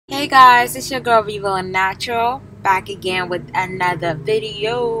Hey guys, it's your girl Vivo and Natural back again with another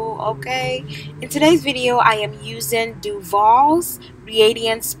video. Okay, in today's video I am using Duval's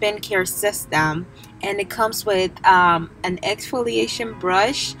Radiant Skin Care System, and it comes with an exfoliation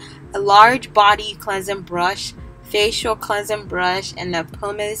brush, a large body cleansing brush, facial cleansing brush, and a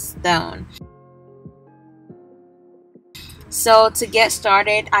pumice stone. So to get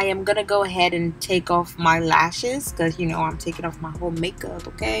started, I am gonna go ahead and take off my lashes because I'm taking off my whole makeup,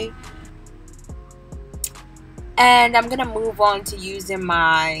 okay? And I'm gonna move on to using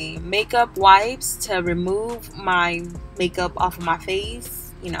my makeup wipes to remove my makeup off of my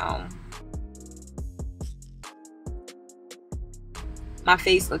face. My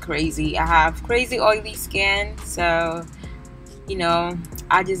face look crazy. I have crazy oily skin, so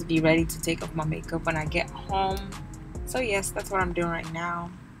I just be ready to take off my makeup when I get home. So yes, that's what I'm doing right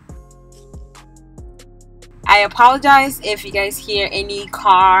now. I apologize if you guys hear any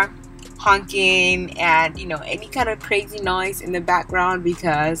car honking and any kind of crazy noise in the background,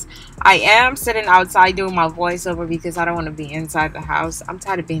 because I am sitting outside doing my voiceover because I don't want to be inside the house. I'm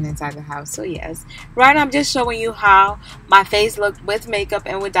tired of being inside the house. So yes, right now I'm just showing you how my face looked with makeup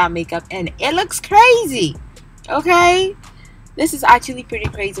and without makeup, and it looks crazy. Okay, this is actually pretty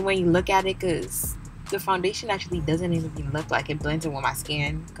crazy when you look at it, because the foundation actually doesn't even look like it blends in with my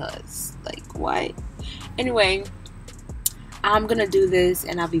skin, because like what? Anyway, I'm gonna do this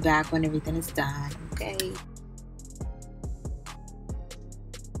and I'll be back when everything is done, okay?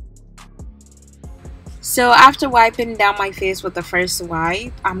 So after wiping down my face with the first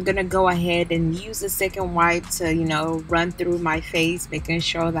wipe, I'm gonna go ahead and use the second wipe to run through my face, making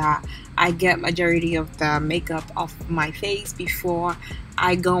sure that I get majority of the makeup off my face before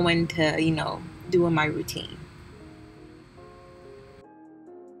I go into doing my routine.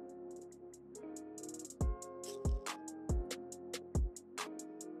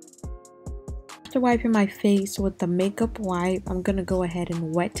 After wiping my face with the makeup wipe, I'm gonna go ahead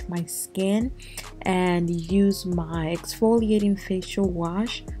and wet my skin and use my exfoliating facial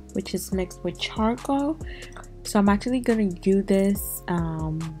wash, which is mixed with charcoal. So I'm actually gonna do this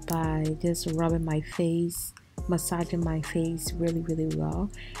by just rubbing my face, massaging my face really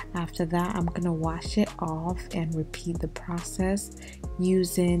well. After that, I'm gonna wash it off and repeat the process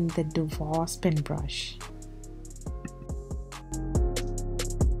using the Duval spin brush.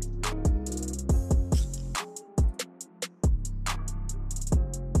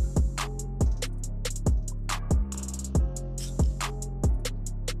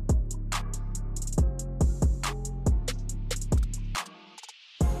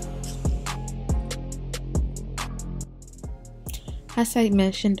 As I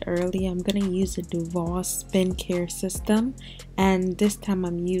mentioned earlier, I'm going to use the Duval Skin Care System, and this time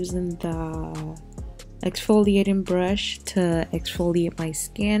I'm using the exfoliating brush to exfoliate my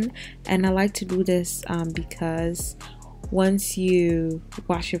skin. And I like to do this because once you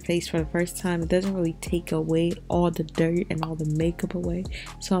wash your face for the first time, it doesn't really take away all the dirt and all the makeup away.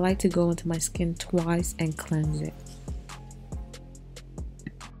 So I like to go into my skin twice and cleanse it.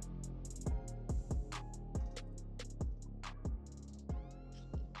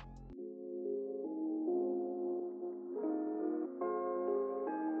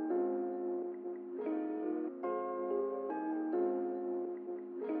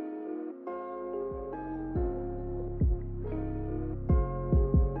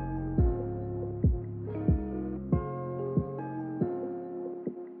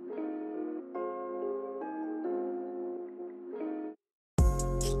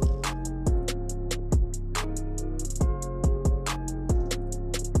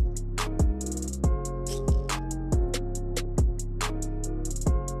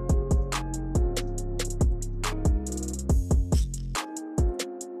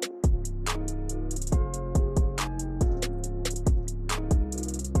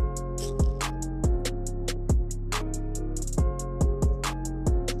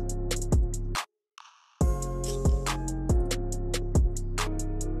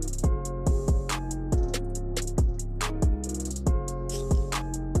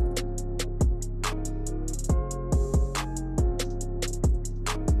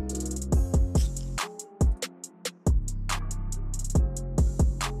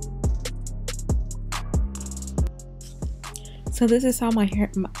 So this is how my hair,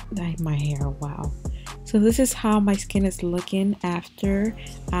 wow. So this is how my skin is looking after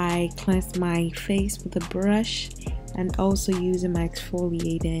I cleanse my face with a brush and also using my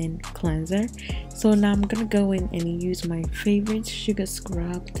exfoliating cleanser. So now I'm gonna go in and use my favorite sugar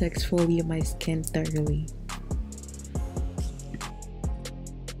scrub to exfoliate my skin thoroughly.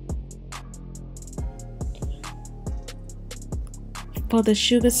 For the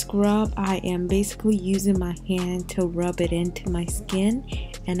sugar scrub, I am basically using my hand to rub it into my skin,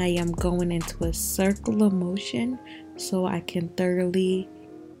 and I am going into a circular motion so I can thoroughly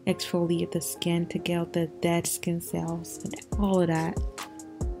exfoliate the skin to get out the dead skin cells and all of that.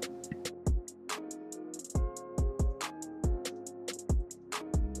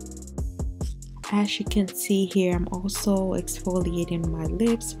 As you can see here, I'm also exfoliating my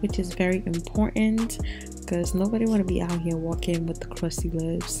lips, which is very important because nobody want to be out here walking with the crusty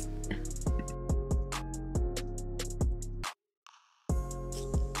lips.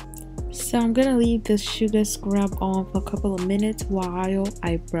 So I'm gonna leave this sugar scrub on for a couple of minutes while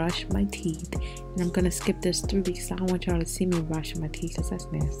I brush my teeth, and I'm gonna skip this through because I don't want y'all to see me brushing my teeth because that's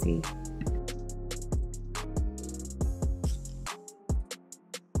nasty.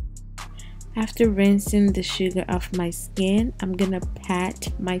 After rinsing the sugar off my skin, I'm gonna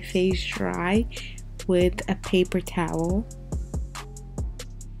pat my face dry with a paper towel.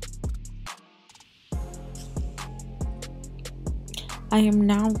 I am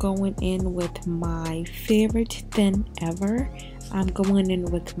now going in with my favorite thin ever. I'm going in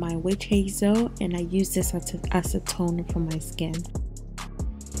with my witch hazel, and I use this as a toner for my skin.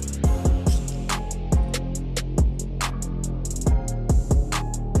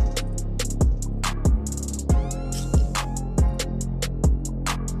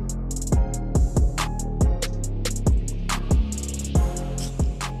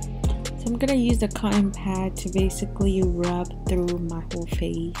 I'm gonna use the cotton pad to basically rub through my whole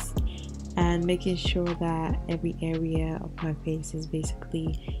face and making sure that every area of my face is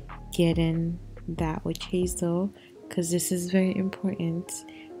basically getting that witch hazel, because this is very important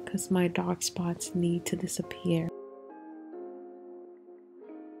because my dark spots need to disappear.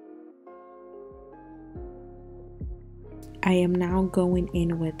 I am now going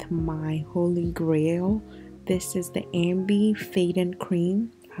in with my holy grail. This is the Ambi Fading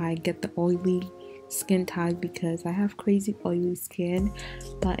Cream. I get the oily skin type because I have crazy oily skin,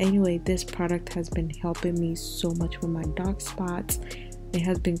 but anyway, this product has been helping me so much with my dark spots. It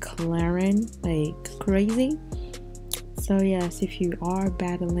has been clearing like crazy. So yes, if you are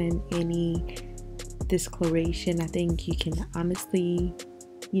battling any discoloration, I think you can honestly,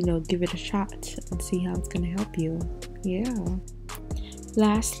 give it a shot and see how it's gonna help you. Yeah.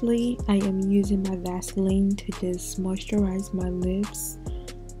 Lastly, I am using my Vaseline to just moisturize my lips,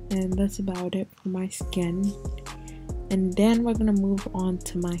 and that's about it for my skin. And then we're gonna move on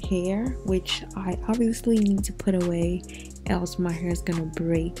to my hair, which I obviously need to put away, else my hair is gonna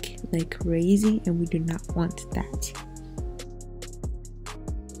break like crazy, and we do not want that.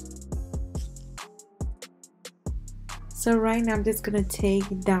 So right now I'm just gonna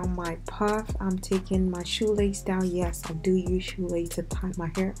take down my puff. I'm taking my shoelace down. Yes, I do use shoelace to tie my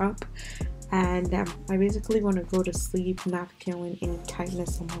hair up. And I basically want to go to sleep not feeling any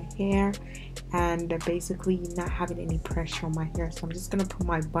tightness on my hair, and basically not having any pressure on my hair. So I'm just going to put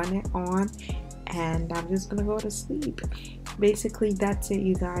my bonnet on and I'm just going to go to sleep. Basically that's it,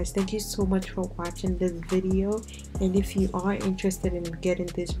 you guys. Thank you so much for watching this video, and if you are interested in getting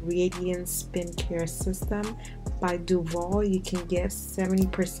this Radiant Skin Care System by Duval, you can get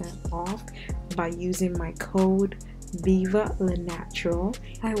 70% off by using my code Viva La Natural.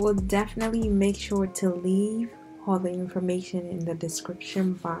 I will definitely make sure to leave all the information in the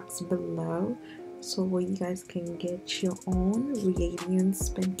description box below so you guys can get your own Radiant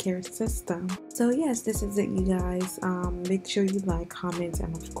Skin Care System. So yes, this is it, you guys. Make sure you like, comment,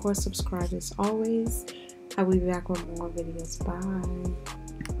 and of course subscribe as always. I will be back with more videos. Bye.